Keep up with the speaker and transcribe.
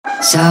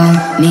so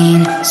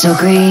mean, so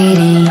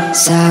greedy,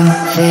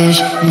 selfish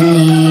and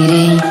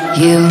needy.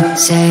 You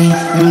say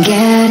I'm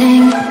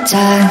getting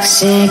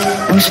toxic,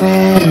 I'm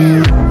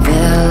spreading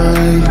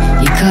villain.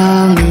 You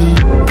call me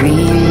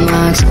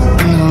remarks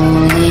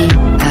unholy.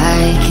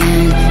 I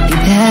can be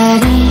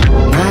petty,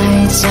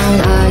 might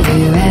sound, are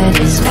you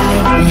ready?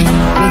 Fight me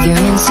with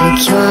your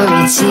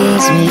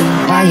insecurities, me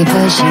while you're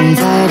pushing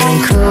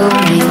 30, cool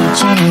me,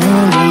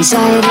 channeling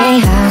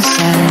anxiety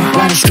outside.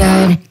 What a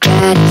scared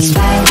Caddy,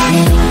 fight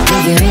me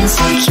with your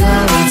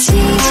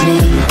insecurities, me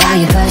while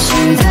you're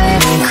pushing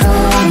 30,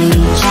 cool me,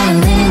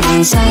 channeling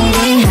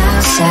anxiety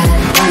outside.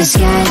 What a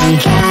scary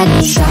Caddy,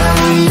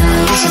 sorry now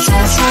you're so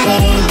toxic,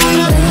 baby.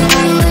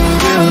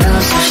 When you're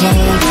all so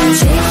shady,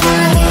 take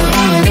your hit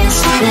and your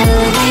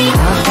instability.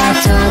 Out that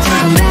door, don't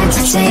come back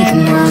to take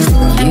them on.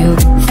 You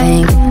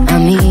think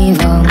I'm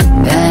evil,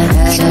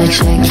 better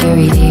check your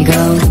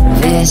ego.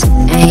 This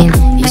ain't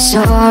your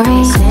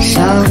story,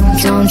 so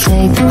don't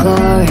take the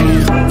glory.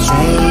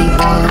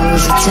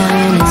 Tables are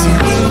turning,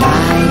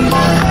 my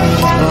blood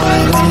is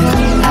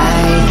boiling.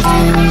 I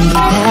can be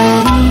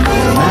petty,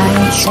 my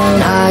turn,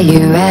 are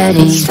you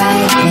ready?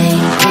 Fight me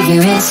with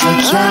your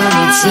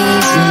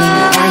insecurities, me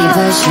while you're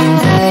pushing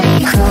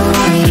 30, cool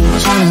me,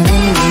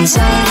 channeling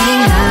anxiety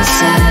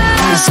outside.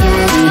 I'm a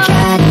scary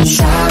Caddy,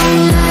 sorry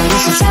now you're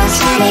so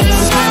toxic, baby.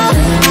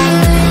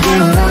 When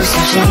you're all so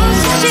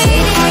shady.